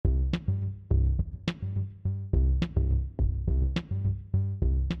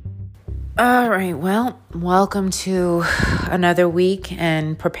All right, well, welcome to another week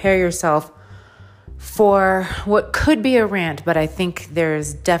and prepare yourself for what could be a rant, but I think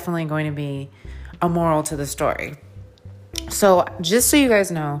there's definitely going to be a moral to the story. So just so you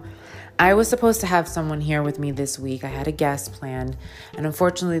guys know, I was supposed to have someone here with me this week. I had a guest planned, and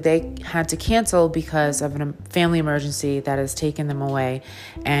unfortunately they had to cancel because of a family emergency that has taken them away.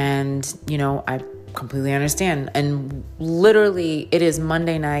 And, I completely understand. And literally, it is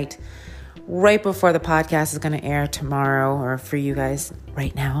Monday night, right before the podcast is going to air tomorrow, or for you guys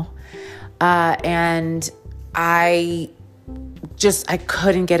right now. And I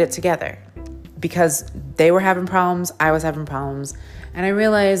couldn't get it together because they were having problems. I was having problems. And I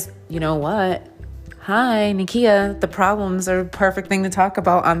realized, you know what? Hi, Nikia, the problems are a perfect thing to talk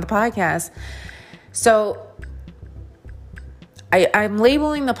about on the podcast. So I'm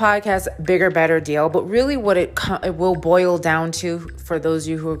labeling the podcast Bigger, Better Deal, but really what it will boil down to, for those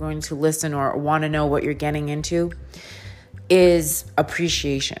of you who are going to listen or want to know what you're getting into, is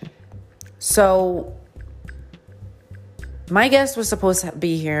appreciation. So my guest was supposed to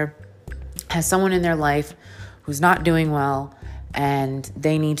be here, has someone in their life who's not doing well, and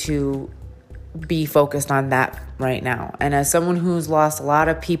they need to be focused on that right now. And as someone who's lost a lot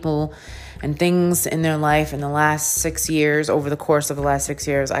of people and things in their life in the last 6 years, over the course of the last 6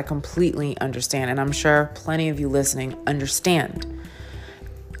 years, I completely understand. And I'm sure plenty of you listening understand.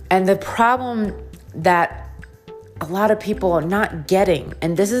 And the problem that a lot of people are not getting,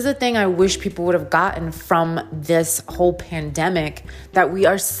 and this is the thing I wish people would have gotten from this whole pandemic that we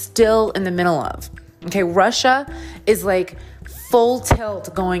are still in the middle of. Okay, Russia is like full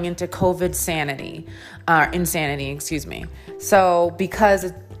tilt going into COVID insanity. So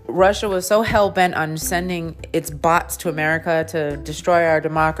because Russia was so hell-bent on sending its bots to America to destroy our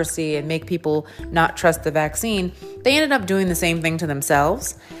democracy and make people not trust the vaccine, they ended up doing the same thing to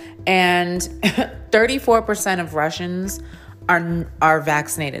themselves. And 34% of Russians are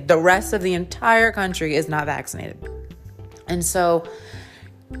vaccinated. The rest of the entire country is not vaccinated. And so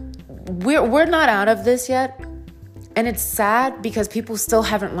we're not out of this yet. And it's sad because people still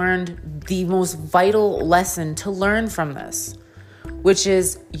haven't learned the most vital lesson to learn from this, which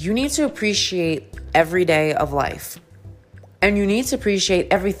is you need to appreciate every day of life. And you need to appreciate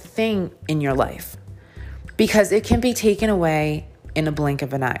everything in your life because it can be taken away in a blink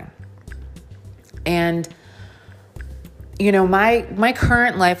of an eye. And, my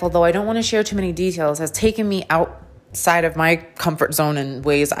current life, although I don't want to share too many details, has taken me outside of my comfort zone in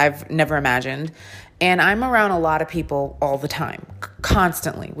ways I've never imagined. And I'm around a lot of people all the time,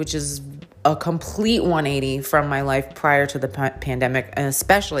 constantly, which is a complete 180 from my life prior to the pandemic, and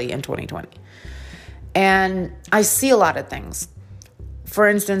especially in 2020. And I see a lot of things. For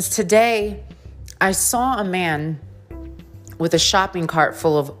instance, today I saw a man with a shopping cart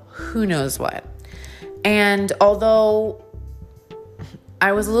full of who knows what. And although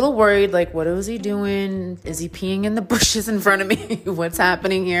I was a little worried, like, what was he doing? Is he peeing in the bushes in front of me? What's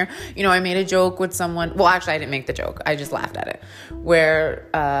happening here? I made a joke with someone. Well, actually, I didn't make the joke. I just laughed at it. Where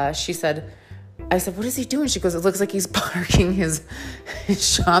I said, what is he doing? She goes, it looks like he's parking his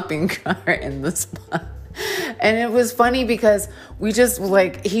shopping cart in the spot. And it was funny because he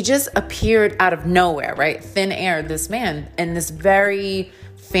just appeared out of nowhere, right? Thin air, this man in this very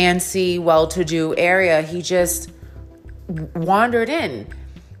fancy, well-to-do area. He just wandered in.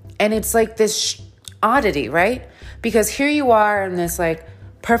 And it's like this oddity, right? Because here you are in this like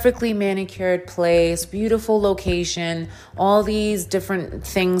perfectly manicured place, beautiful location, all these different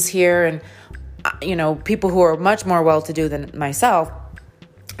things here. And, people who are much more well-to-do than myself,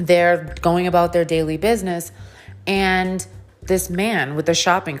 they're going about their daily business. And this man with a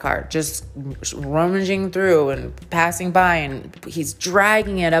shopping cart just rummaging through and passing by, and he's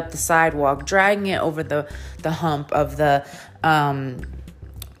dragging it up the sidewalk, dragging it over the hump of the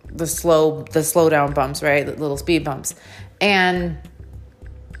slow down bumps, right? The little speed bumps. And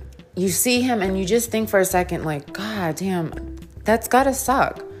you see him and you just think for a second, like, God damn, that's gotta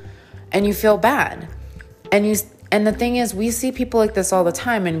suck. And you feel bad. And the thing is, we see people like this all the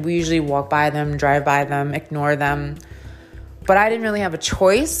time, and we usually walk by them, drive by them, ignore them. But I didn't really have a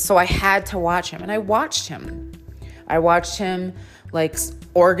choice, so I had to watch him. And I watched him. Like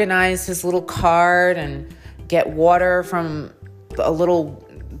organize his little cart and get water from a little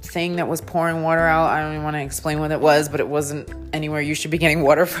thing that was pouring water out. I don't even want to explain what it was, but it wasn't anywhere you should be getting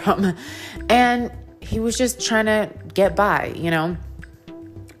water from. And he was just trying to get by,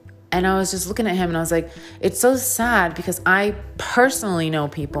 And I was just looking at him and I was like, it's so sad because I personally know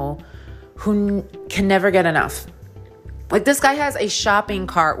people who can never get enough. Like, this guy has a shopping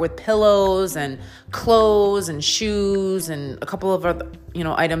cart with pillows and clothes and shoes and a couple of other,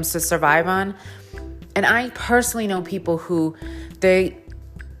 items to survive on. And I personally know people who they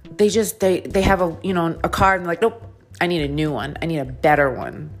have a card and like, nope, I need a new one. I need a better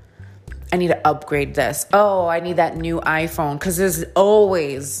one. I need to upgrade this. Oh, I need that new iPhone, because there's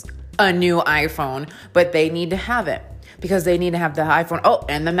always a new iPhone, but they need to have it because they need to have the iPhone. Oh,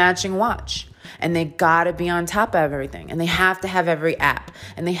 and the matching watch. And they got to be on top of everything. And they have to have every app.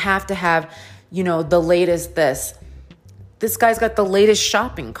 And they have to have, the latest this. This guy's got the latest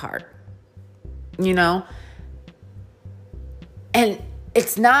shopping cart, And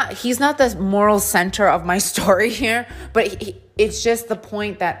he's not the moral center of my story here, but it's just the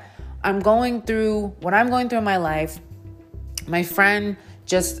point that I'm going through what I'm going through in my life. My friend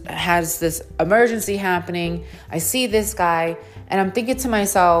just has this emergency happening. I see this guy and I'm thinking to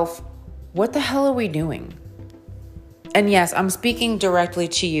myself, what the hell are we doing? And yes, I'm speaking directly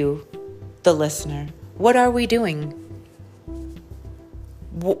to you, the listener. What are we doing?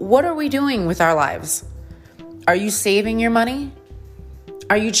 What are we doing with our lives? Are you saving your money?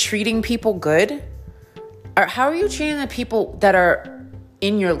 Are you treating people good? Or how are you treating the people that are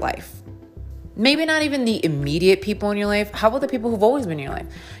in your life? Maybe not even the immediate people in your life. How about the people who've always been in your life?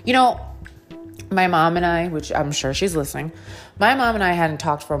 My mom and I, which I'm sure she's listening, my mom and I hadn't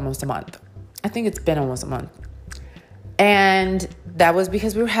talked for almost a month. I think it's been almost a month. And that was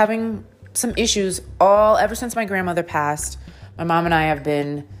because we were having some issues ever since my grandmother passed. My mom and I have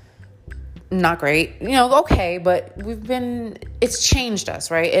been not great, okay, but it's changed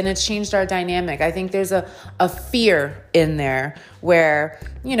us, right? And it's changed our dynamic. I think there's a fear in there where,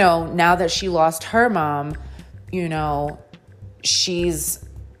 now that she lost her mom,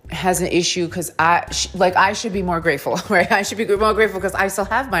 has an issue because I should be more grateful, right? I should be more grateful because I still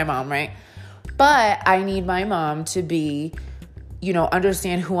have my mom, right? But I need my mom to be,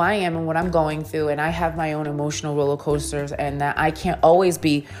 understand who I am and what I'm going through. And I have my own emotional roller coasters, and that I can't always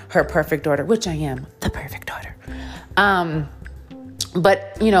be her perfect daughter, which I am the perfect daughter.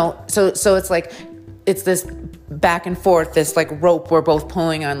 But so it's like, it's this back and forth, this like rope we're both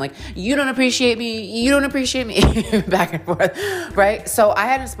pulling on, like, you don't appreciate me, back and forth, right? So I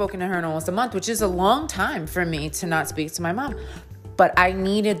hadn't spoken to her in almost a month, which is a long time for me to not speak to my mom. But I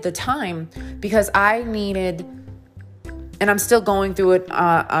needed the time because and I'm still going through it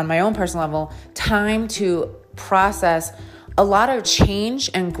on my own personal level, time to process a lot of change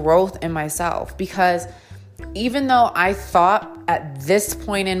and growth in myself. Because even though I thought at this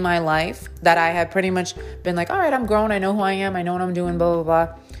point in my life that I had pretty much been like, all right, I'm grown, I know who I am, I know what I'm doing, blah, blah,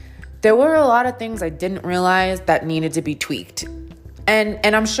 blah. There were a lot of things I didn't realize that needed to be tweaked.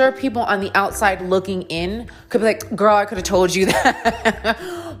 And I'm sure people on the outside looking in could be like, girl, I could have told you that.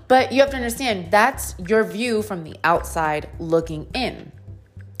 But you have to understand, that's your view from the outside looking in.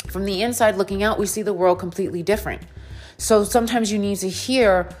 From the inside looking out, we see the world completely different. So sometimes you need to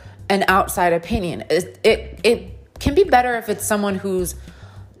hear an outside opinion. It can be better if it's someone who's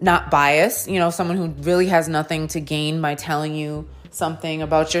not biased, someone who really has nothing to gain by telling you something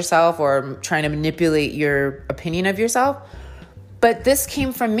about yourself or trying to manipulate your opinion of yourself. But this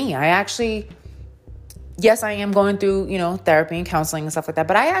came from me. Yes, I am going through, therapy and counseling and stuff like that,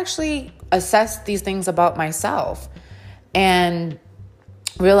 but I actually assessed these things about myself and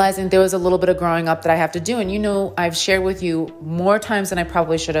realizing there was a little bit of growing up that I have to do. And, I've shared with you more times than I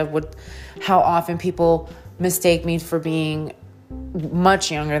probably should have with how often people mistake me for being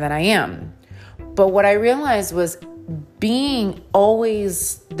much younger than I am. But what I realized was being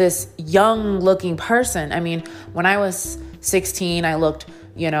always this young looking person. I mean, when I was 16, I looked,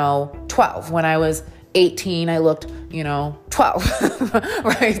 12. When I was 18, I looked, 12,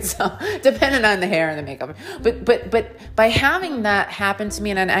 right? So depending on the hair and the makeup, but by having that happen to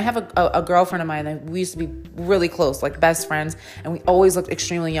me, and I have a girlfriend of mine that we used to be really close, like best friends, and we always looked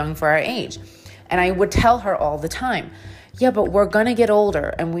extremely young for our age. And I would tell her all the time, yeah, but we're going to get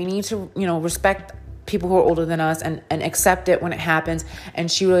older and we need to, respect people who are older than us and accept it when it happens. And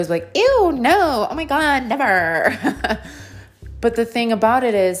she was like, ew, no, oh my God, never. But the thing about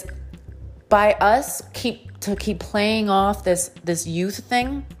it is, by us keep playing off this youth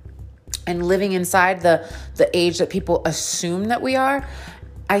thing and living inside the age that people assume that we are,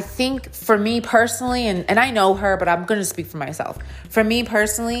 I think for me personally, and I know her, but I'm going to speak for myself. For me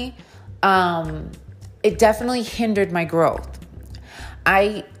personally, it definitely hindered my growth.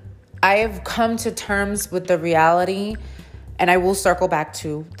 I have come to terms with the reality, and I will circle back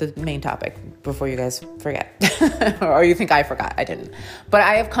to the main topic before you guys forget, or you think I forgot. I didn't. But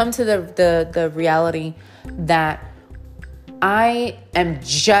I have come to the reality that I am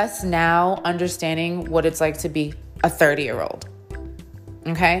just now understanding what it's like to be a 30-year-old.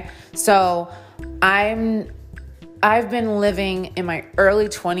 Okay? So I've been living in my early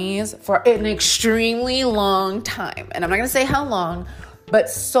 20s for an extremely long time. And I'm not going to say how long, but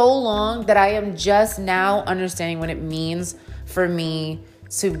so long that I am just now understanding what it means for me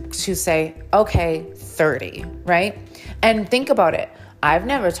to say, okay, 30, right? And think about it. I've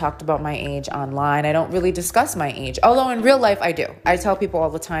never talked about my age online. I don't really discuss my age. Although in real life, I do. I tell people all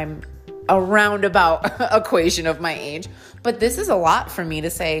the time a roundabout equation of my age. But this is a lot for me to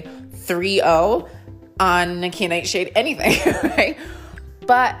say 3-0 on Nikki Nightshade anything, right?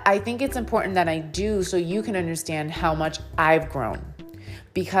 But I think it's important that I do so you can understand how much I've grown.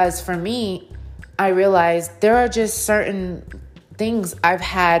 Because for me, I realized there are just certain things I've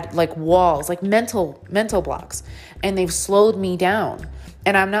had, like walls, like mental blocks, and they've slowed me down.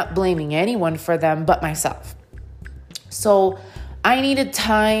 And I'm not blaming anyone for them but myself. So I needed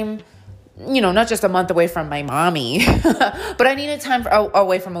time, not just a month away from my mommy, but I needed time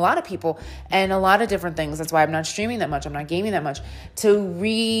away from a lot of people and a lot of different things. That's why I'm not streaming that much. I'm not gaming that much,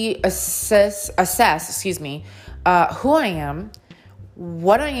 to assess, who I am,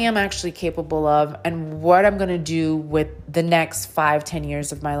 what I am actually capable of, and what I'm going to do with the next 5-10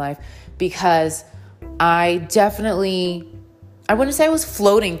 years of my life. Because I wouldn't say I was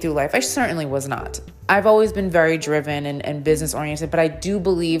floating through life. I certainly was not. I've always been very driven and business oriented, but I do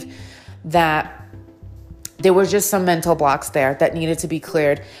believe that there were just some mental blocks there that needed to be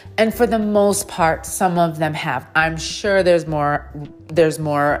cleared. And for the most part, some of them have. I'm sure there's more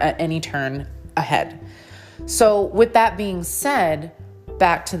at any turn ahead. So with that being said,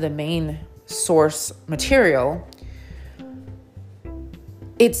 back to the main source material,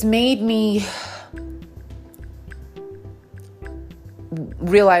 it's made me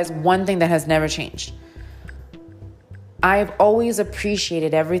realize one thing that has never changed. I've always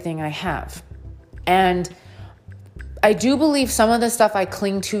appreciated everything I have. And I do believe some of the stuff I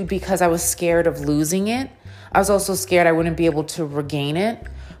cling to because I was scared of losing it. I was also scared I wouldn't be able to regain it.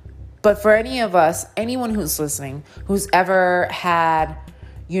 But for any of us, anyone who's listening, who's ever had,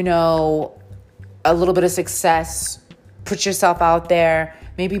 a little bit of success, put yourself out there,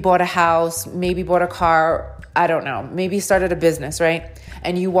 maybe bought a house, maybe bought a car, I don't know, maybe started a business, right?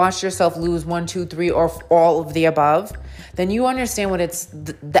 And you watched yourself lose 1, 2, 3, or all of the above, then you understand what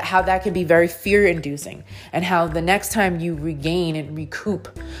how that can be very fear-inducing, and how the next time you regain and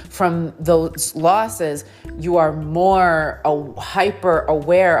recoup from those losses, you are more hyper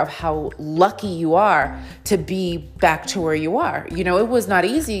aware of how lucky you are to be back to where you are. It was not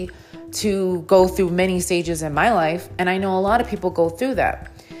easy to go through many stages in my life, and I know a lot of people go through that.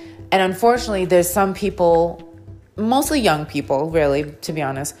 And unfortunately, there's some people, mostly young people, really, to be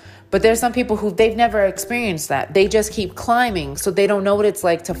honest, but there's some people who they've never experienced that. They just keep climbing, so they don't know what it's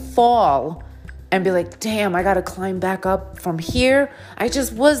like to fall and be like, damn, I got to climb back up from here. I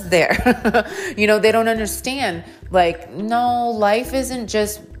just was there. They don't understand. Like, no, life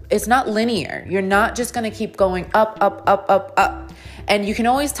it's not linear. You're not just going to keep going up, up, up, up, up. And you can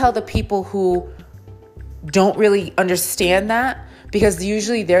always tell the people who don't really understand that, because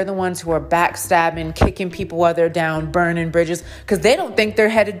usually they're the ones who are backstabbing, kicking people while they're down, burning bridges, because they don't think they're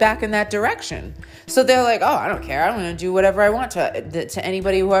headed back in that direction. So they're like, oh, I don't care. I'm going to do whatever I want to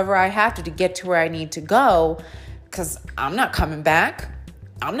anybody, whoever I have to get to where I need to go, because I'm not coming back.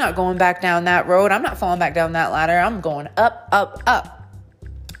 I'm not going back down that road. I'm not falling back down that ladder. I'm going up, up, up.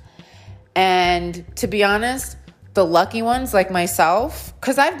 And to be honest, the lucky ones like myself,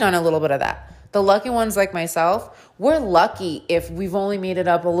 because I've done a little bit of that, the lucky ones like myself, we're lucky if we've only made it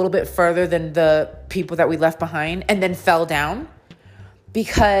up a little bit further than the people that we left behind and then fell down,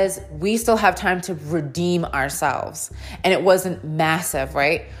 because we still have time to redeem ourselves. And it wasn't massive,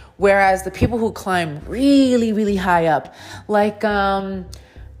 right? Whereas the people who climb really, really high up, like, what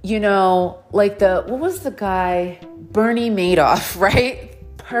was the guy? Bernie Madoff, right?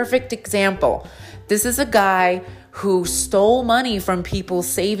 Perfect example. This is a guy who stole money from people's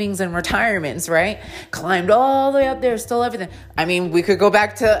savings and retirements, right? Climbed all the way up there, stole everything. I mean, we could go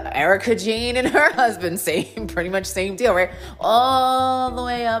back to Erica Jane and her husband, pretty much same deal, right? All the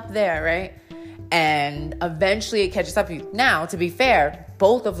way up there, right? And eventually it catches up to you. Now, to be fair,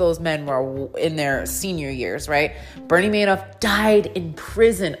 both of those men were in their senior years, right? Bernie Madoff died in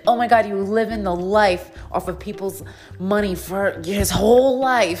prison. Oh my God, you live in the life off of people's money for his whole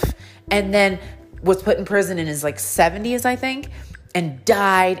life. And then was put in prison in his 70s, I think, and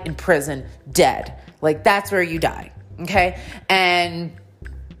died in prison, dead. That's where you die, okay? And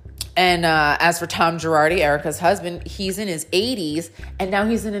as for Tom Girardi, Erica's husband, he's in his 80s, and now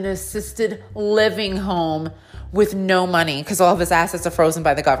he's in an assisted living home with no money because all of his assets are frozen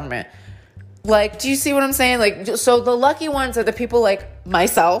by the government. Like, do you see what I'm saying? Like, so the lucky ones are the people like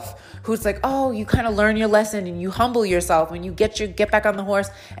myself, who's like, oh, you kind of learn your lesson and you humble yourself when you get back on the horse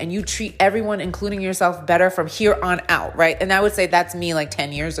and you treat everyone, including yourself, better from here on out, right? And I would say that's me like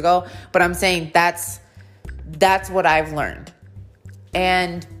 10 years ago, but I'm saying that's what I've learned.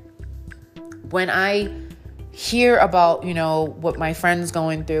 And when I hear about, what my friend's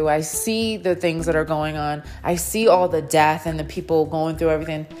going through, I see the things that are going on, I see all the death and the people going through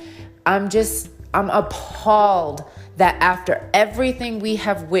everything, I'm appalled that after everything we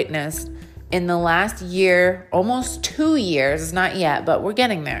have witnessed in the last year, almost 2 years, it's not yet, but we're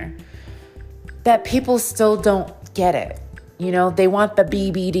getting there, that people still don't get it. They want the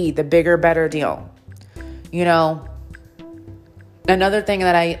BBD, the bigger, better deal. Another thing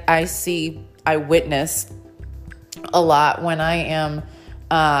that I witness a lot when I am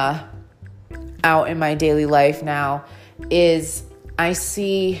out in my daily life now is I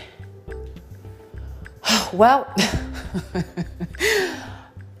see,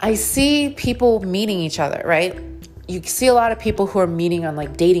 I see people meeting each other, right? You see a lot of people who are meeting on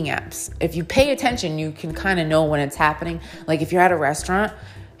like dating apps. If you pay attention, you can kind of know when it's happening. Like if you're at a restaurant,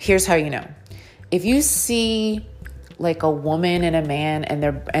 here's how you know. If you see like a woman and a man and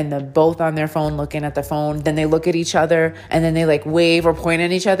they're both on their phone looking at the phone, then they look at each other and then they like wave or point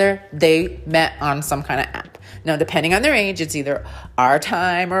at each other, they met on some kind of app. Now, depending on their age, it's either Our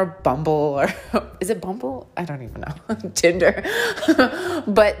Time or Bumble or is it Bumble? I don't even know. Tinder.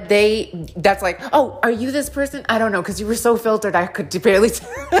 But that's like, oh, are you this person? I don't know, because you were so filtered I could barely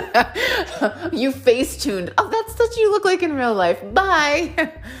you face tuned. Oh, that's what you look like in real life.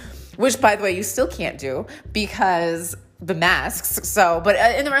 Bye. Which, by the way, you still can't do because the masks. So, but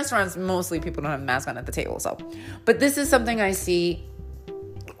in the restaurants, mostly people don't have a mask on at the table. So, but this is something I see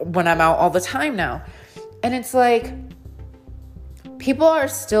when I'm out all the time now. And it's like, people are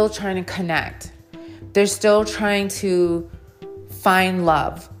still trying to connect. They're still trying to find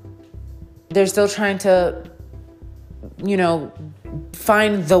love. They're still trying to,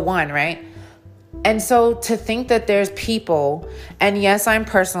 find the one, right? And so to think that there's people, and yes, I'm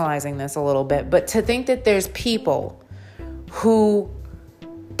personalizing this a little bit, but to think that there's people who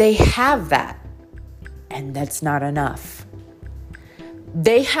they have that, and that's not enough.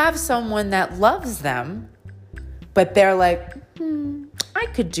 They have someone that loves them, but they're like, I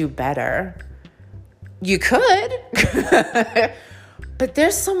could do better. You could, but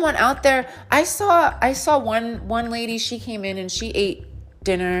there's someone out there. I saw one lady, she came in and she ate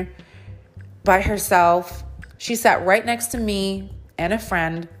dinner by herself. She sat right next to me and a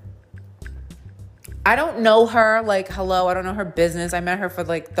friend. I don't know her, like, hello, I don't know her business. I met her for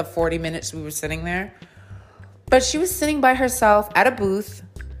like the 40 minutes we were sitting there. But she was sitting by herself at a booth.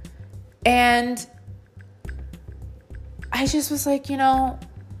 And I just was like,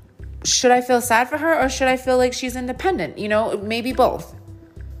 should I feel sad for her or should I feel like she's independent? Maybe both.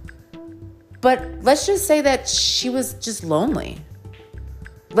 But let's just say that she was just lonely.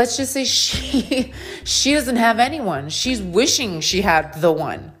 Let's just say she doesn't have anyone. She's wishing she had the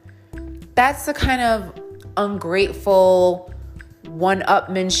one. That's the kind of ungrateful,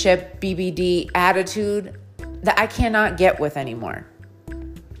 one-upmanship, BBD attitude that I cannot get with anymore.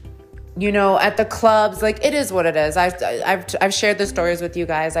 At the clubs, like, it is what it is. I've shared the stories with you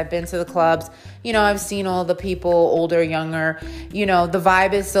guys. I've been to the clubs. I've seen all the people, older, younger. The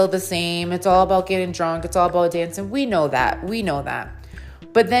vibe is still the same. It's all about getting drunk. It's all about dancing. We know that.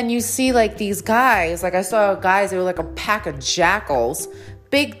 But then you see like these guys, like I saw guys, they were like a pack of jackals,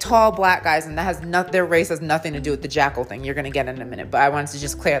 big, tall, black guys. And their race has nothing to do with the jackal thing. You're going to get in a minute, but I wanted to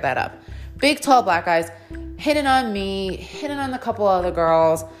just clear that up. Big, tall, black guys hitting on me, hitting on a couple other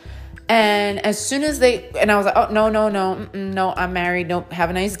girls. And as soon as and I was like, oh, no, I'm married. Nope. Have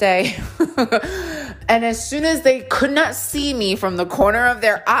a nice day. And as soon as they could not see me from the corner of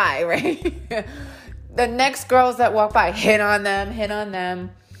their eye, right? The next girls that walk by hit on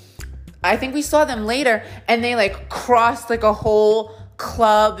them. I think we saw them later and they like crossed like a whole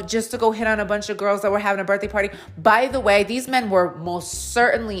club just to go hit on a bunch of girls that were having a birthday party. By the way, these men were most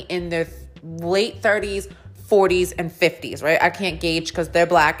certainly in their late 30s, 40s, and 50s, right? I can't gauge because they're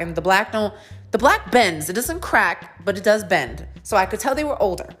black and the black bends. It doesn't crack, but it does bend. So I could tell they were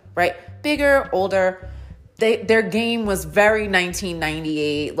older, right? Bigger, older. Their game was very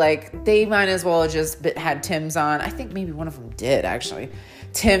 1998. Like, they might as well have just had Tim's on. I think maybe one of them did, actually.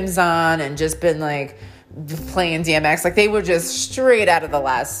 Tim's on and just been, like, playing DMX. Like, they were just straight out of the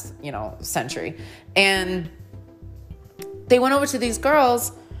last, century. And they went over to these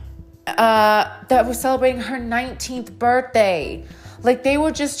girls that were celebrating her 19th birthday. Like, they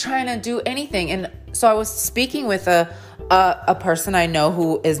were just trying to do anything. And so I was speaking with a a person I know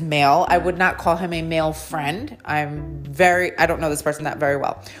who is male. I would not call him a male friend. I don't know this person that very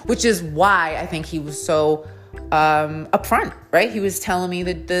well, which is why I think he was so upfront, right? He was telling me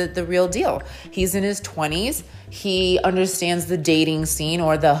the real deal. He's in his 20s. He understands the dating scene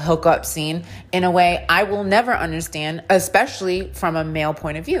or the hookup scene in a way I will never understand, especially from a male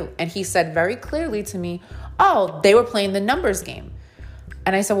point of view. And he said very clearly to me, oh, they were playing the numbers game.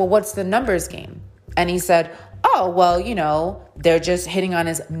 And I said, well, what's the numbers game? And he said, oh, well, they're just hitting on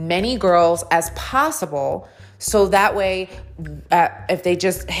as many girls as possible. So that way, if they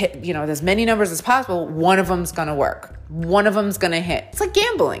just hit, as many numbers as possible, one of them's going to work. One of them's going to hit. It's like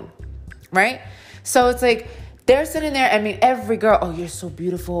gambling, right? So it's like, they're sitting there. I mean, every girl, oh, you're so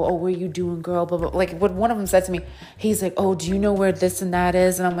beautiful. Oh, what are you doing, girl? Blah, blah. Like what one of them said to me, he's like, oh, do you know where this and that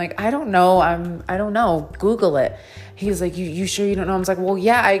is? And I'm like, I don't know. I don't know. Google it. He's like, you sure you don't know? I was like, well,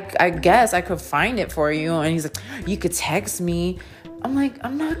 yeah, I guess I could find it for you. And he's like, you could text me. I'm like,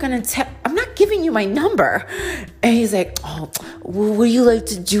 I'm not giving you my number. And he's like, oh, what do you like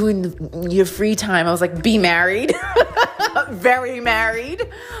to do in your free time? I was like, be married. Very married.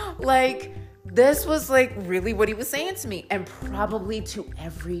 Like, this was like really what he was saying to me, and probably to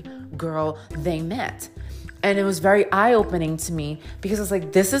every girl they met. And it was very eye-opening to me because I was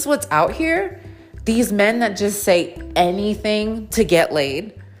like, this is what's out here? These men that just say anything to get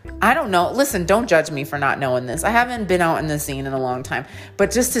laid. I don't know. Listen, don't judge me for not knowing this. I haven't been out in the scene in a long time, but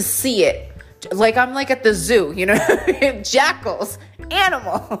just to see it, like I'm like at the zoo, jackals,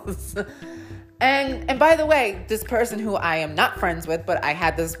 animals. And by the way, this person who I am not friends with, but I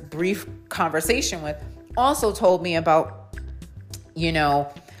had this brief conversation with, also told me about,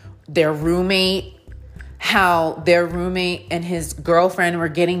 their roommate, how their roommate and his girlfriend were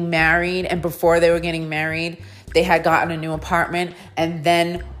getting married. And before they were getting married, they had gotten a new apartment. And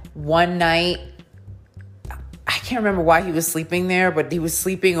then one night, I can't remember why he was sleeping there, but he was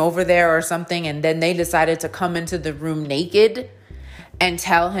sleeping over there or something. And then they decided to come into the room naked and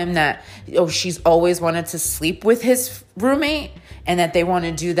tell him that, she's always wanted to sleep with his roommate and that they want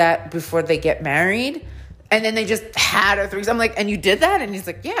to do that before they get married. And then they just had a threesome. I'm like, and you did that? And he's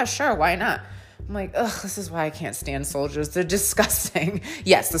like, yeah, sure. Why not? I'm like, ugh, this is why I can't stand soldiers. They're disgusting.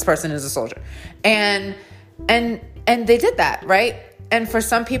 Yes, this person is a soldier. And they did that, right? And for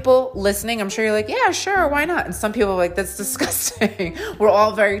some people listening, I'm sure you're like, yeah, sure, why not? And some people are like, that's disgusting. We're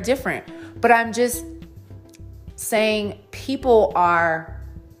all very different. But I'm just saying people are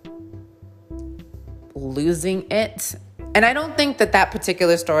losing it. And I don't think that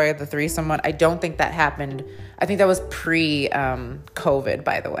particular story of the threesome one, I don't think that happened. I think that was pre-COVID,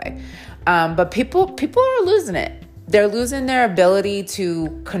 by the way. But people are losing it. They're losing their ability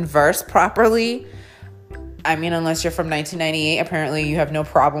to converse properly. I mean, unless you're from 1998, apparently you have no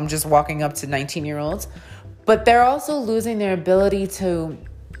problem just walking up to 19-year-olds. But they're also losing their ability to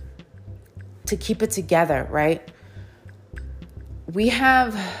keep it together, right?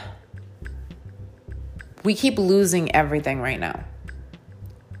 We keep losing everything right now.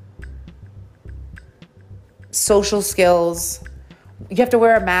 Social skills. You have to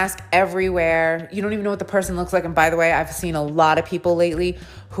wear a mask everywhere. You don't even know what the person looks like. And by the way, I've seen a lot of people lately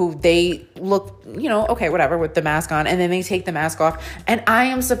who they look, okay, whatever, with the mask on, and then they take the mask off. And I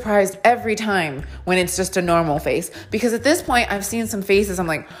am surprised every time when it's just a normal face. Because at this point, I've seen some faces, I'm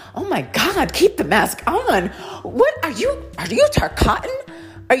like, oh my God, keep the mask on. What are you Tarkatan?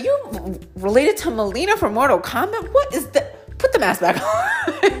 Are you related to Melina from Mortal Kombat? What is that? Put the mask back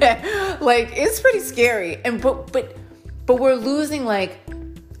on. Like, it's pretty scary. And but we're losing like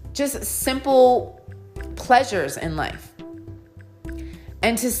just simple pleasures in life.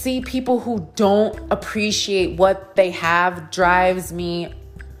 And to see people who don't appreciate what they have drives me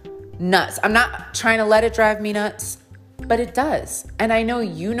nuts. I'm not trying to let it drive me nuts, but it does. And I know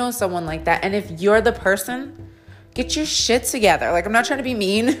you know someone like that. And if you're the person, get your shit together. Like, I'm not trying to be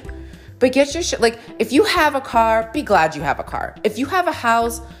mean, but get your shit. Like, if you have a car, be glad you have a car. If you have a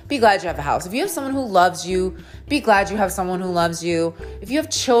house, be glad you have a house. If you have someone who loves you, be glad you have someone who loves you. If you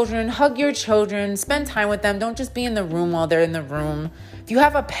have children, hug your children, spend time with them. Don't just be in the room while they're in the room. If you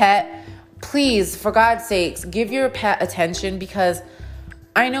have a pet, please, for God's sakes, give your pet attention, because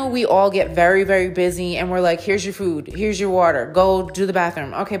I know we all get very, very busy and we're like, here's your food, here's your water, go do the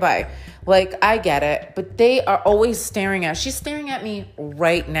bathroom. Okay, bye. Like, I get it, but they are always staring at, she's staring at me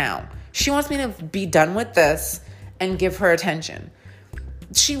right now. She wants me to be done with this and give her attention.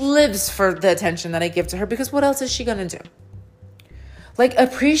 She lives for the attention that I give to her, because what else is she going to do? Like,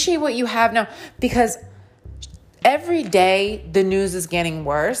 appreciate what you have now, because every day the news is getting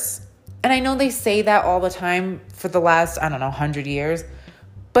worse. And I know they say that all the time for the last, 100 years,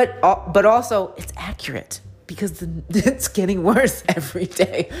 but also it's accurate, because it's getting worse every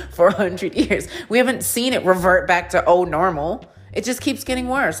day for 100 years. We haven't seen it revert back to, normal. It just keeps getting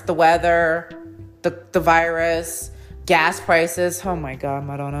worse. The weather, the virus, gas prices. Oh my God,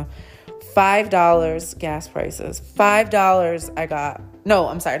 Madonna. $5 gas prices. $5 I got. No,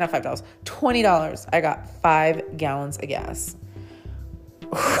 I'm sorry, not $5. $20 I got 5 gallons of gas.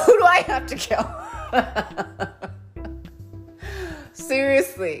 Who do I have to kill?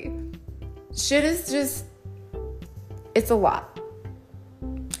 Seriously. Shit is just, it's a lot.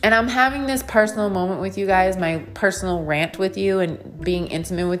 And I'm having this personal moment with you guys, my personal rant with you and being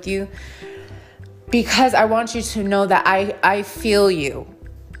intimate with you, because I want you to know that I feel you.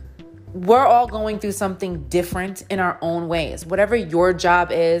 We're all going through something different in our own ways. Whatever your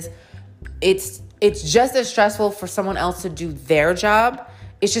job is, it's just as stressful for someone else to do their job.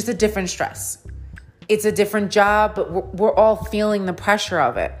 It's just a different stress. It's a different job, but we're all feeling the pressure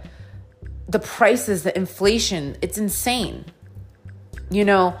of it. The prices, the inflation, it's insane. You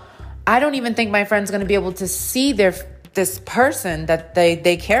know, I don't even think my friend's going to be able to see this person that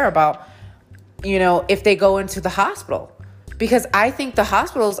they care about, you know, if they go into the hospital. Because I think the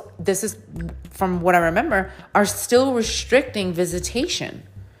hospitals, this is from what I remember, are still restricting visitation.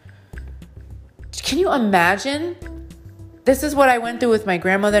 Can you imagine? This is what I went through with my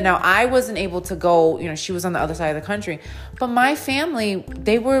grandmother. Now, I wasn't able to go, you know, she was on the other side of the country. But my family,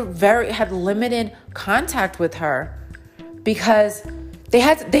 they had limited contact with her because they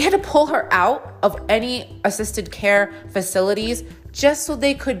had to pull her out of any assisted care facilities just so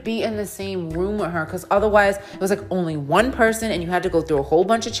they could be in the same room with her. Because otherwise, it was like only one person and you had to go through a whole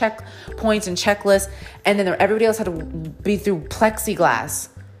bunch of checkpoints and checklists. And then everybody else had to be through plexiglass.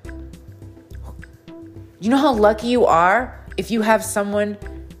 You know how lucky you are if you have someone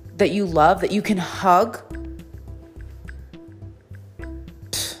that you love, that you can hug?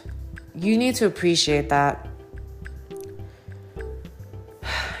 You need to appreciate that.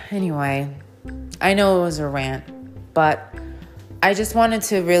 Anyway, I know it was a rant, but I just wanted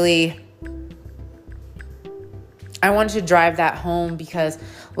to drive that home because,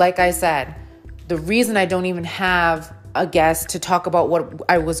 like I said, the reason I don't even have a guest to talk about what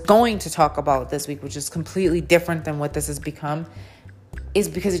I was going to talk about this week, which is completely different than what this has become, is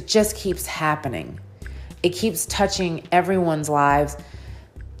because it just keeps happening. It keeps touching everyone's lives,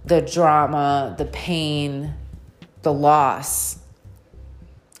 the drama, the pain, the loss.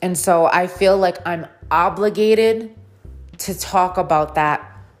 And so I feel like I'm obligated to talk about that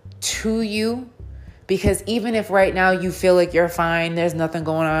to you, because even if right now you feel like you're fine, there's nothing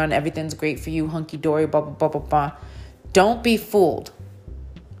going on, everything's great for you, hunky-dory, blah, blah, blah, blah, blah, don't be fooled.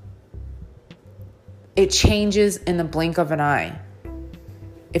 It changes in the blink of an eye.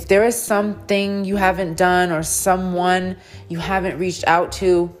 If there is something you haven't done or someone you haven't reached out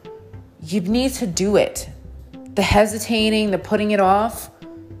to, you need to do it. The hesitating, the putting it off.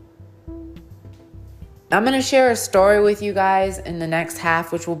 I'm going to share a story with you guys in the next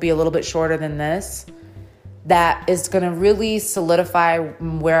half, which will be a little bit shorter than this, that is going to really solidify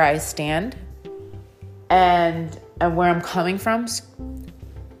where I stand and where I'm coming from.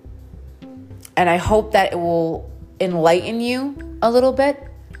 And I hope that it will enlighten you a little bit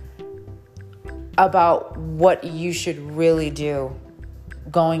about what you should really do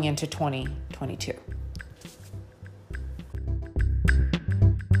going into 2022.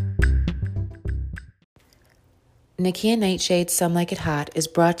 Nakia Nightshade's Some Like It Hot is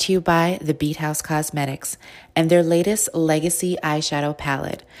brought to you by The Beat House Cosmetics and their latest Legacy Eyeshadow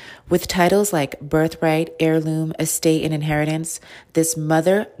Palette. With titles like Birthright, Heirloom, Estate, and Inheritance, this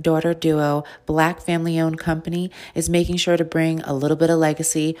mother-daughter duo, Black family-owned company is making sure to bring a little bit of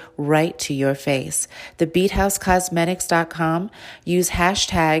legacy right to your face. TheBeatHouseCosmetics.com. Use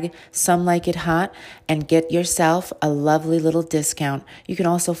hashtag Some Like It Hot and get yourself a lovely little discount. You can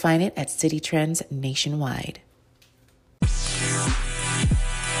also find it at City Trends nationwide.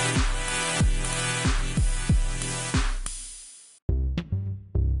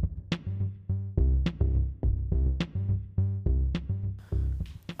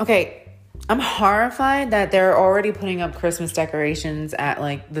 Okay, I'm horrified that they're already putting up Christmas decorations at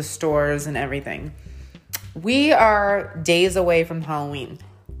like the stores and everything. We are days away from Halloween.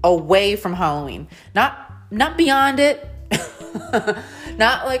 Not beyond it.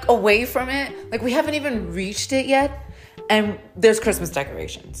 Not like away from it. Like we haven't even reached it yet. And there's Christmas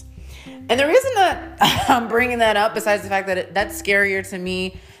decorations. And the reason that I'm bringing that up, besides the fact that that's scarier to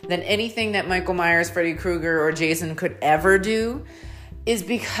me than anything that Michael Myers, Freddy Krueger, or Jason could ever do, is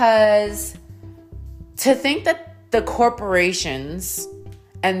because to think that the corporations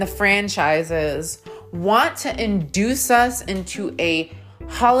and the franchises want to induce us into a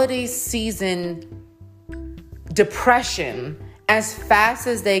holiday season depression as fast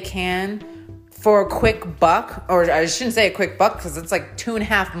as they can for a quick buck, or I shouldn't say a quick buck because it's like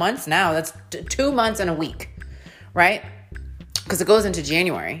 2.5 months now. That's 2 months and a week, right? Because it goes into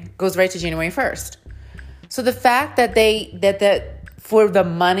January, goes right to January 1st. So the fact that that for the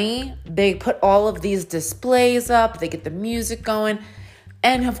money, they put all of these displays up, they get the music going.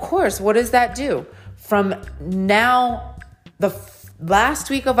 And of course, what does that do? From now, the last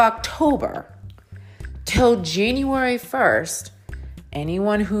week of October till January 1st,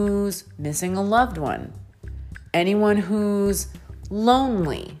 anyone who's missing a loved one, anyone who's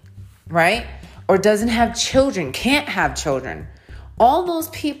lonely, right? Or doesn't have children, can't have children, all those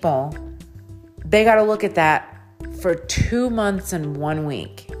people, they got to look at that for 2 months and 1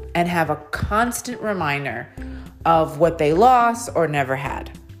 week and have a constant reminder of what they lost or never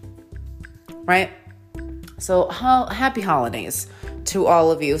had, right? So happy holidays to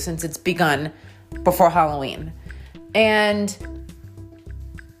all of you, since it's begun before Halloween. And,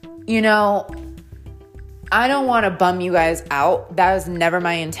 you know, I don't want to bum you guys out. That was never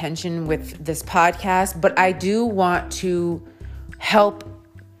my intention with this podcast, but I do want to help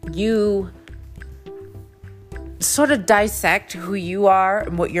you sort of dissect who you are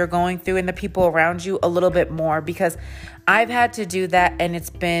and what you're going through and the people around you a little bit more, because I've had to do that and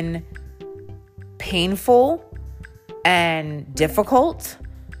it's been painful and difficult.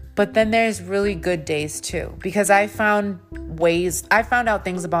 But then there's really good days too, because I found out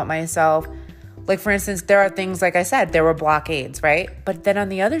things about myself. Like, for instance, there are things, like I said, there were blockades, right? But then on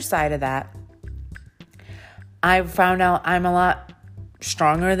the other side of that, I found out I'm a lot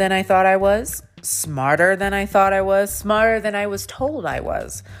stronger than I thought I was, smarter than I thought I was, smarter than I was told I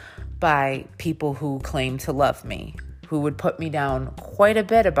was by people who claim to love me, who would put me down quite a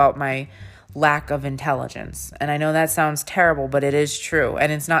bit about my lack of intelligence. And I know that sounds terrible, but it is true.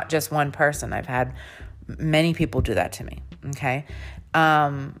 And it's not just one person. I've had many people do that to me. Okay.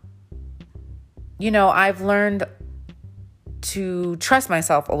 I've learned to trust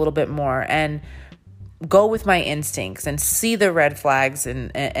myself a little bit more and go with my instincts and see the red flags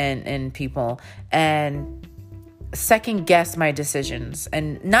in people and second guess my decisions,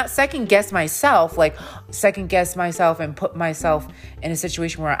 and not second guess myself, like second guess myself and put myself in a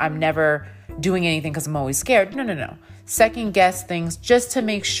situation where I'm never doing anything because I'm always scared. No. Second guess things just to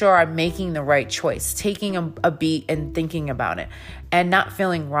make sure I'm making the right choice, taking a beat and thinking about it and not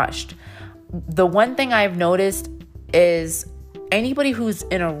feeling rushed. The one thing I've noticed is anybody who's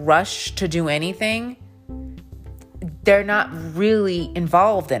in a rush to do anything, they're not really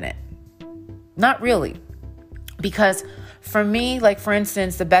involved in it. Not really. Because for me, like, for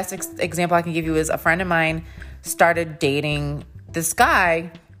instance, the best example I can give you is a friend of mine started dating this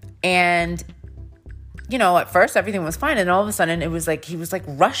guy, and, at first everything was fine. And all of a sudden it was like, he was like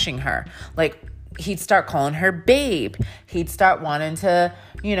rushing her. Like, he'd start calling her babe. He'd start wanting to,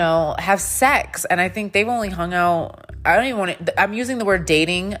 have sex. And I think they've only hung out. I'm using the word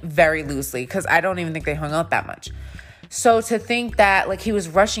dating very loosely because I don't even think they hung out that much. So to think that, like, he was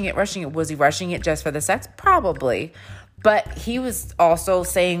rushing it, was he rushing it just for the sex? Probably. But he was also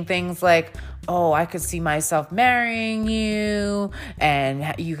saying things like, oh, I could see myself marrying you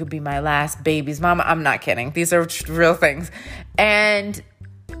and you could be my last baby's mama. I'm not kidding. These are real things. And,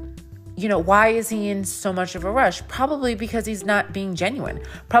 why is he in so much of a rush? Probably because he's not being genuine.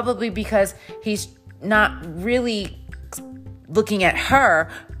 Probably because he's not really looking at her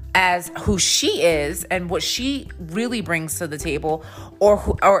as who she is and what she really brings to the table,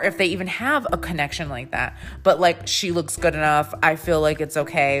 or if they even have a connection like that. But like, she looks good enough, I feel like it's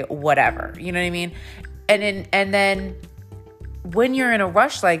okay, whatever. You know what I mean? And then when you're in a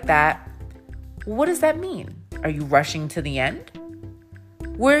rush like that, what does that mean? Are you rushing to the end?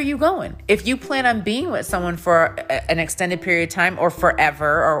 Where are you going? If you plan on being with someone for an extended period of time or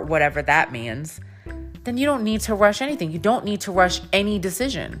forever or whatever that means, then you don't need to rush anything. You don't need to rush any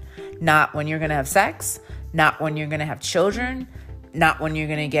decision. Not when you're going to have sex, not when you're going to have children, not when you're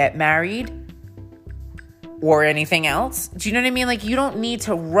going to get married or anything else. Do you know what I mean? Like, you don't need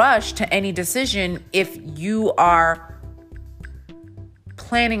to rush to any decision if you are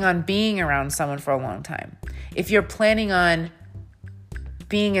planning on being around someone for a long time. If you're planning on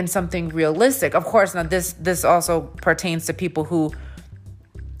being in something realistic. Of course, now this also pertains to people who,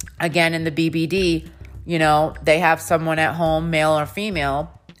 again, in the BBD, they have someone at home, male or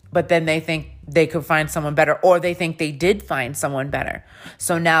female, but then they think they could find someone better, or they think they did find someone better.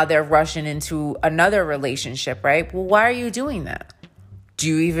 So now they're rushing into another relationship, right? Well, why are you doing that? Do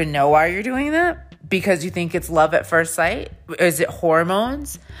you even know why you're doing that? Because you think it's love at first sight? Is it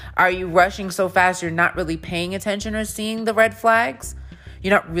hormones? Are you rushing so fast you're not really paying attention or seeing the red flags?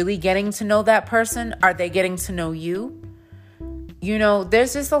 You're not really getting to know that person. Are they getting to know you? You know,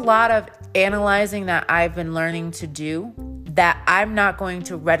 there's just a lot of analyzing that I've been learning to do that I'm not going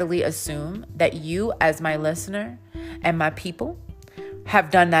to readily assume that you, as my listener and my people,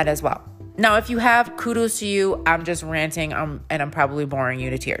 have done that as well. Now, if you have, kudos to you. I'm just ranting and I'm probably boring you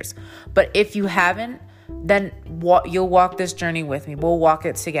to tears. But if you haven't, then you'll walk this journey with me. We'll walk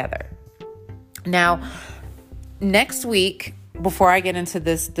it together. Now, next week, before I get into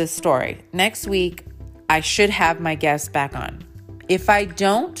this story, next week, I should have my guest back on. If I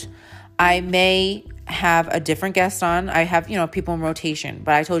don't, I may have a different guest on. I have, people in rotation,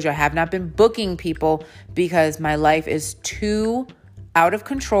 but I told you I have not been booking people because my life is too out of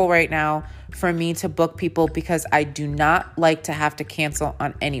control right now for me to book people, because I do not like to have to cancel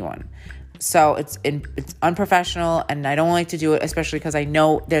on anyone. So it's unprofessional, and I don't like to do it, especially because I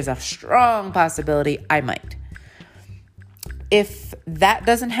know there's a strong possibility I might. If that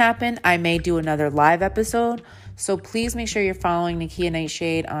doesn't happen, I may do another live episode. So please make sure you're following Nakia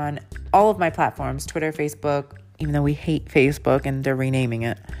Nightshade on all of my platforms, Twitter, Facebook, even though we hate Facebook and they're renaming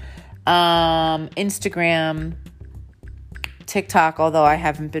it, Instagram, TikTok, although I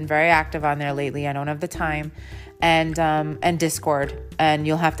haven't been very active on there lately. I don't have the time. And Discord. And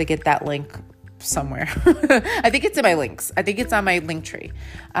you'll have to get that link somewhere. I think it's in my links. I think it's on my link tree.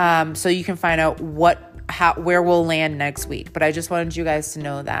 So you can find out where we'll land next week. But I just wanted you guys to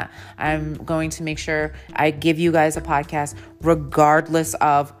know that I'm going to make sure I give you guys a podcast regardless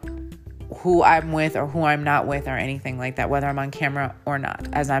of who I'm with or who I'm not with or anything like that, whether I'm on camera or not,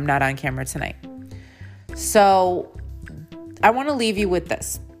 as I'm not on camera tonight. So I want to leave you with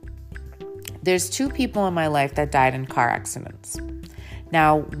this. There's 2 people in my life that died in car accidents.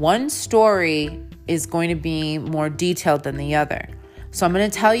 Now, one story is going to be more detailed than the other. So I'm going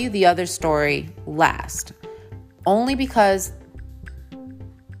to tell you the other story last, only because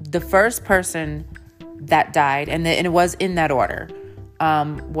the first person that died, and it was in that order,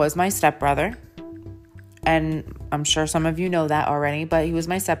 was my stepbrother. And I'm sure some of you know that already, but he was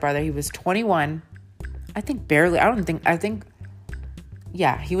my stepbrother. He was 21.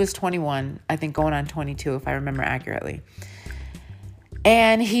 He was 21, I think going on 22, if I remember accurately.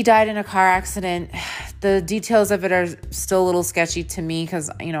 And he died in a car accident. The details of it are still a little sketchy to me because,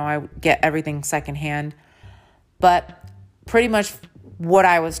 I get everything secondhand. But pretty much what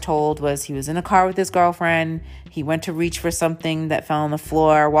I was told was he was in a car with his girlfriend. He went to reach for something that fell on the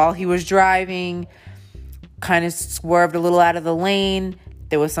floor while he was driving, kind of swerved a little out of the lane.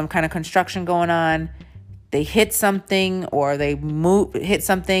 There was some kind of construction going on. They hit something, or they hit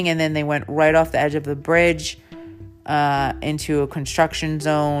something, and then they went right off the edge of the bridge into a construction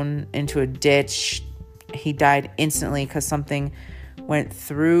zone, into a ditch. He died instantly because something went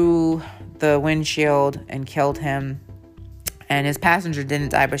through the windshield and killed him. And his passenger didn't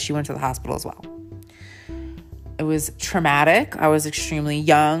die, but she went to the hospital as well. It was traumatic. I was extremely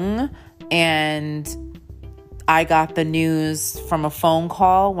young, and I got the news from a phone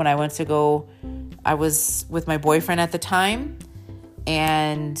call when I went to go. I was with my boyfriend at the time,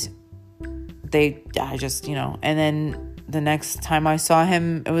 and and then the next time I saw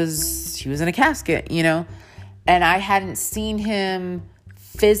him, he was in a casket, and I hadn't seen him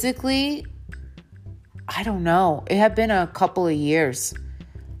physically. I don't know. It had been a couple of years.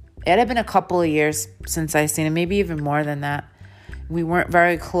 Since I seen him, maybe even more than that. We weren't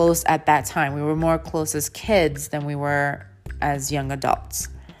very close at that time. We were more close as kids than we were as young adults.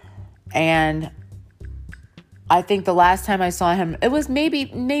 And I think the last time I saw him, it was maybe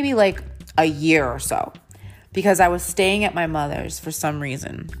like a year or so, because I was staying at my mother's for some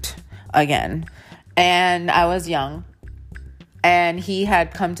reason, again, and I was young, and he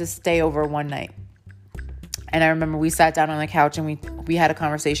had come to stay over one night. And I remember we sat down on the couch and we had a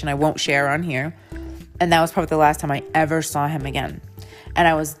conversation I won't share on here. And that was probably the last time I ever saw him again. And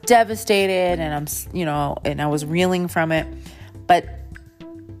I was devastated, and and I was reeling from it.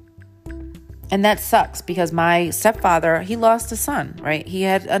 And that sucks, because my stepfather, he lost a son, right? He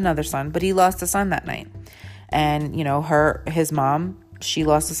had another son, but he lost a son that night. And, his mom, she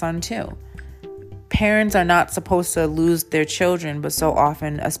lost a son too. Parents are not supposed to lose their children, but so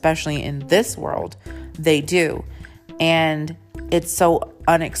often, especially in this world, they do. And it's so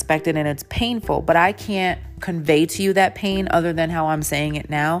unexpected and it's painful, but I can't convey to you that pain other than how I'm saying it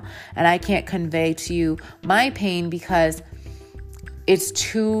now. And I can't convey to you my pain because there's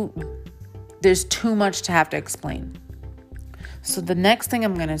too much to have to explain. So the next thing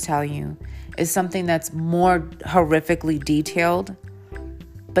I'm going to tell you is something that's more horrifically detailed,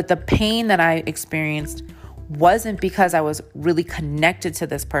 but the pain that I experienced wasn't because I was really connected to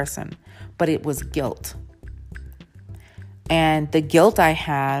this person, but it was guilt. And the guilt I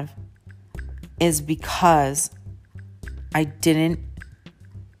have is because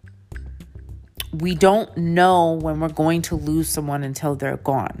we don't know when we're going to lose someone until they're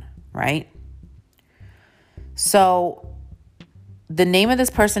gone, right? So the name of this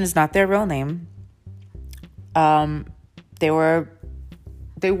person is not their real name.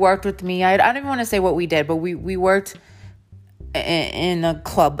 They worked with me. I don't even want to say what we did, but we worked in a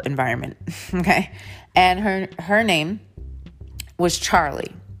club environment. Okay. And her name was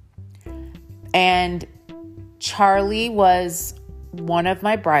Charlie. And Charlie was one of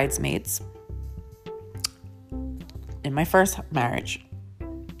my bridesmaids in my first marriage.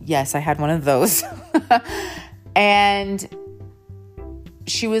 Yes, I had one of those. And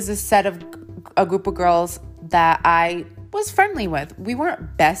she was a group of girls that I was friendly with. We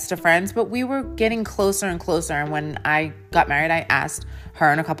weren't best of friends, but we were getting closer and closer. And when I got married, I asked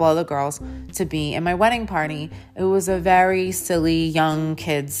her and a couple other girls to be in my wedding party. It was a very silly, young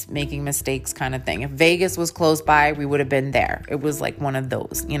kids making mistakes kind of thing. If Vegas was close by, we would have been there. It was like one of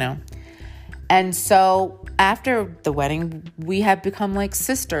those, you know? And so after the wedding, we had become like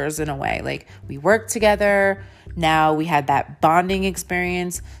sisters in a way. Like we worked together. Now we had that bonding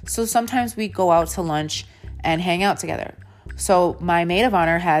experience. So sometimes we go out to lunch and hang out together. So my maid of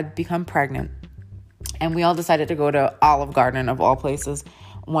honor had become pregnant, and we all decided to go to Olive Garden, of all places,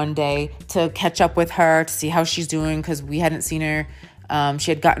 one day to catch up with her, to see how she's doing, because we hadn't seen her.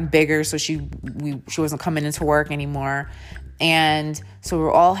 She had gotten bigger, so she wasn't coming into work anymore. And so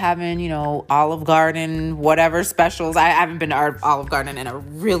we're all having, Olive Garden, whatever specials. I haven't been to Olive Garden in a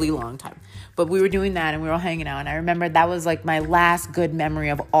really long time. But we were doing that, and we were all hanging out. And I remember that was like my last good memory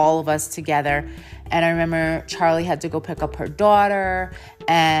of all of us together. And I remember Charlie had to go pick up her daughter.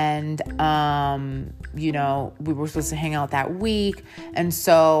 And, we were supposed to hang out that week. And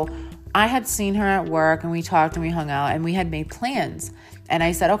so I had seen her at work, and we talked and we hung out, and we had made plans. And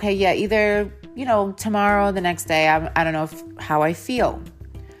I said, okay, yeah, either tomorrow, the next day, I don't know how I feel.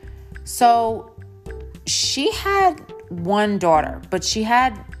 So she had one daughter, but she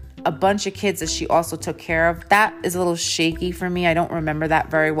had a bunch of kids that she also took care of. That is a little shaky for me. I don't remember that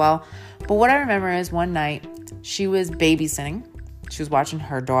very well. But what I remember is one night she was babysitting. She was watching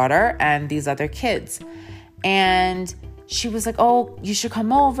her daughter and these other kids. And she was like, oh, you should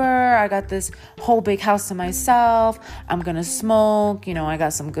come over. I got this whole big house to myself. I'm going to smoke. I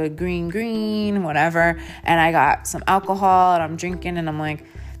got some good green, whatever. And I got some alcohol and I'm drinking. And I'm like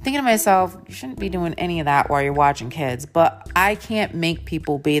thinking to myself, you shouldn't be doing any of that while you're watching kids. But I can't make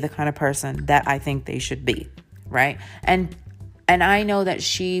people be the kind of person that I think they should be. Right. And I know that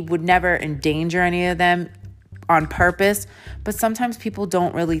she would never endanger any of them on purpose. But sometimes people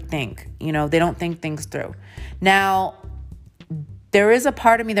don't really think, they don't think things through. Now, there is a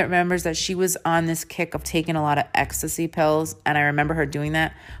part of me that remembers that she was on this kick of taking a lot of ecstasy pills, and I remember her doing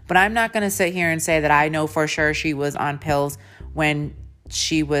that. But I'm not going to sit here and say that I know for sure she was on pills when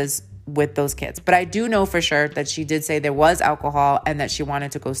she was with those kids. But I do know for sure that she did say there was alcohol and that she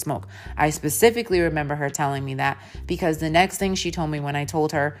wanted to go smoke. I specifically remember her telling me that because the next thing she told me when I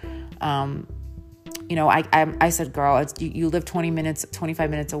told her, I said, girl, you live 25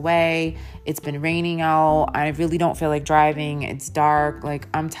 minutes away. It's been raining out. I really don't feel like driving. It's dark. Like,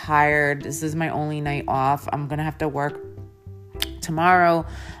 I'm tired. This is my only night off. I'm going to have to work tomorrow.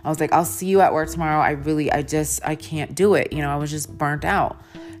 I was like, I'll see you at work tomorrow. I can't do it. I was just burnt out.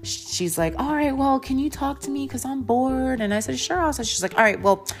 She's like, all right, well, can you talk to me? 'Cause I'm bored. And I said, sure. So she's like, all right,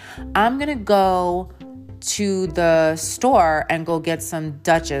 well, I'm going to go to the store and go get some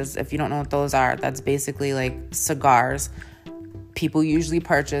Dutches. If you don't know what those are, that's basically like cigars people usually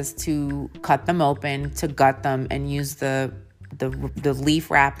purchase to cut them open, to gut them, and use the leaf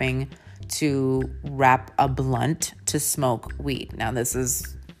wrapping to wrap a blunt to smoke weed. Now, this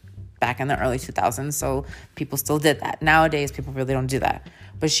is back in the early 2000s, so people still did that. Nowadays, people really don't do that.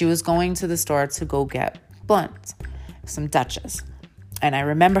 But she was going to the store to go get blunts, some Dutches. And I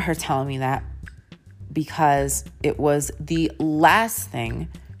remember her telling me that because it was the last thing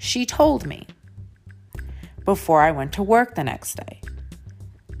she told me before I went to work the next day.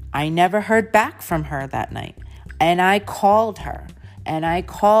 I never heard back from her that night. And I called her, and I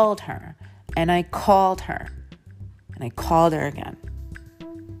called her, and I called her, and I called her again.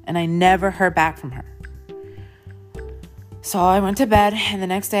 And I never heard back from her. So I went to bed, and the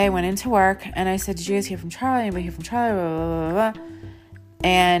next day I went into work, and I said, did you guys hear from Charlie? Anybody hear from Charlie? Blah, blah, blah, blah.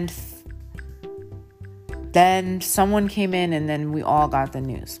 And then someone came in, and then we all got the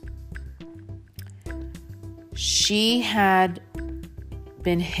news. She had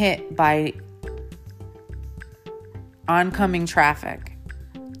been hit by oncoming traffic,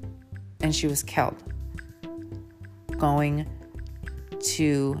 and she was killed. going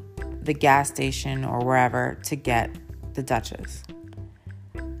to the gas station or wherever to get the Duchess.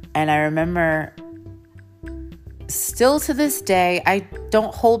 And I remember, still to this day, I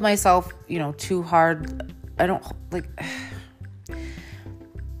don't hold myself, too hard. I don't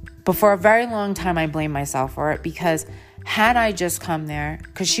but for a very long time, I blamed myself for it, because had I just come there,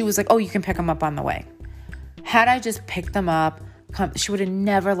 because she was like, oh, you can pick them up on the way. Had I just picked them up, she would have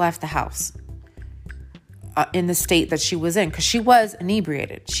never left the house in the state that she was in, because she was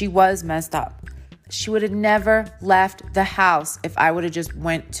inebriated. She was messed up. She would have never left the house if I would have just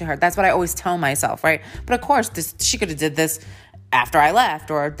went to her. That's what I always tell myself, right? But of course, she could have did this after I left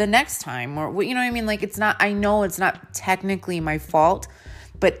or the next time, or you know what I mean? Like, I know it's not technically my fault,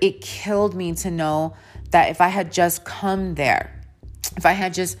 but it killed me to know that if I had just come there, if I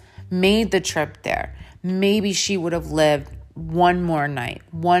had just made the trip there, maybe she would have lived one more night,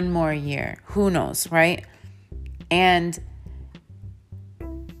 one more year. Who knows, right? And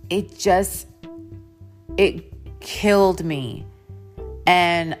it killed me.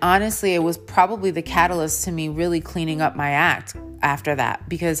 And honestly, it was probably the catalyst to me really cleaning up my act after that,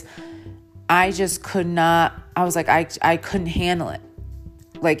 because I just could not, I was like, I couldn't handle it.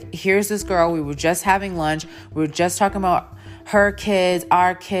 Like, here's this girl, we were just having lunch, we were just talking about her kids,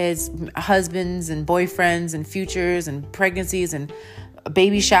 our kids, husbands and boyfriends and futures and pregnancies and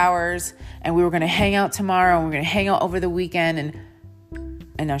baby showers, and we were going to hang out tomorrow and we're going to hang out over the weekend,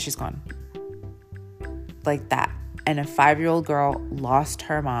 and now she's gone. Like that. And a 5-year-old girl lost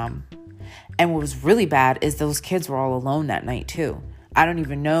her mom. And what was really bad is those kids were all alone that night too. I don't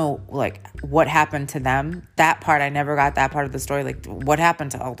even know what happened to them. That part, I never got that part of the story. Like, what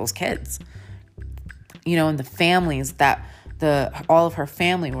happened to all those kids? And the families all of her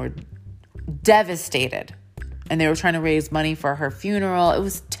family were devastated. And they were trying to raise money for her funeral. It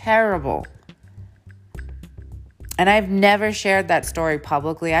was terrible. And I've never shared that story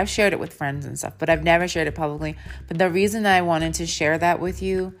publicly. I've shared it with friends and stuff, but I've never shared it publicly. But the reason that I wanted to share that with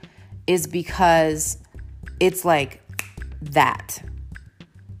you is because it's like that.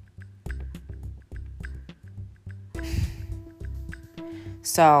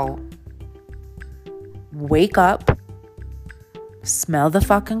 So, wake up, smell the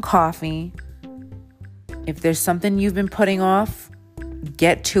fucking coffee. If there's something you've been putting off,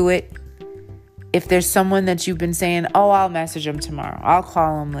 get to it. If there's someone that you've been saying, oh, I'll message them tomorrow, I'll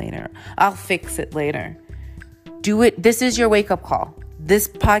call them later, I'll fix it later, do it. This is your wake-up call. This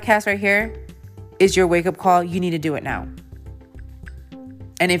podcast right here is your wake-up call. You need to do it now.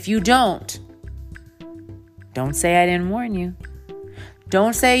 And if you don't say I didn't warn you.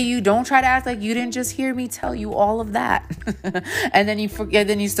 Don't try to act like you didn't just hear me tell you all of that. And then you forget,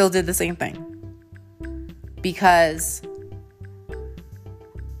 then you still did the same thing. Because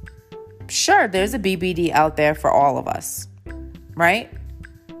sure, there's a BBD out there for all of us, right?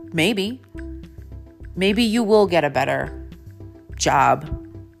 Maybe you will get a better job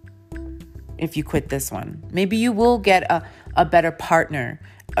if you quit this one. Maybe you will get a better partner,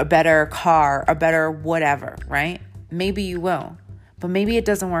 a better car, a better whatever, right? Maybe you will. But maybe it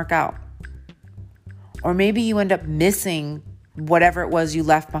doesn't work out. Or maybe you end up missing whatever it was you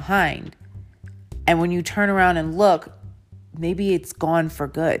left behind. And when you turn around and look, maybe it's gone for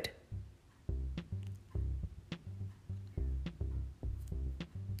good.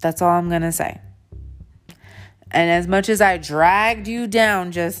 That's all I'm going to say. And as much as I dragged you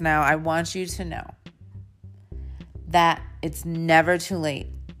down just now, I want you to know that it's never too late.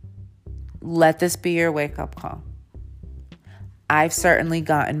 Let this be your wake-up call. I've certainly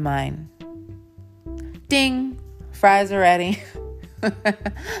gotten mine. Ding! Fries are ready.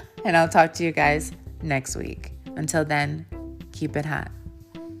 And I'll talk to you guys next week. Until then, keep it hot.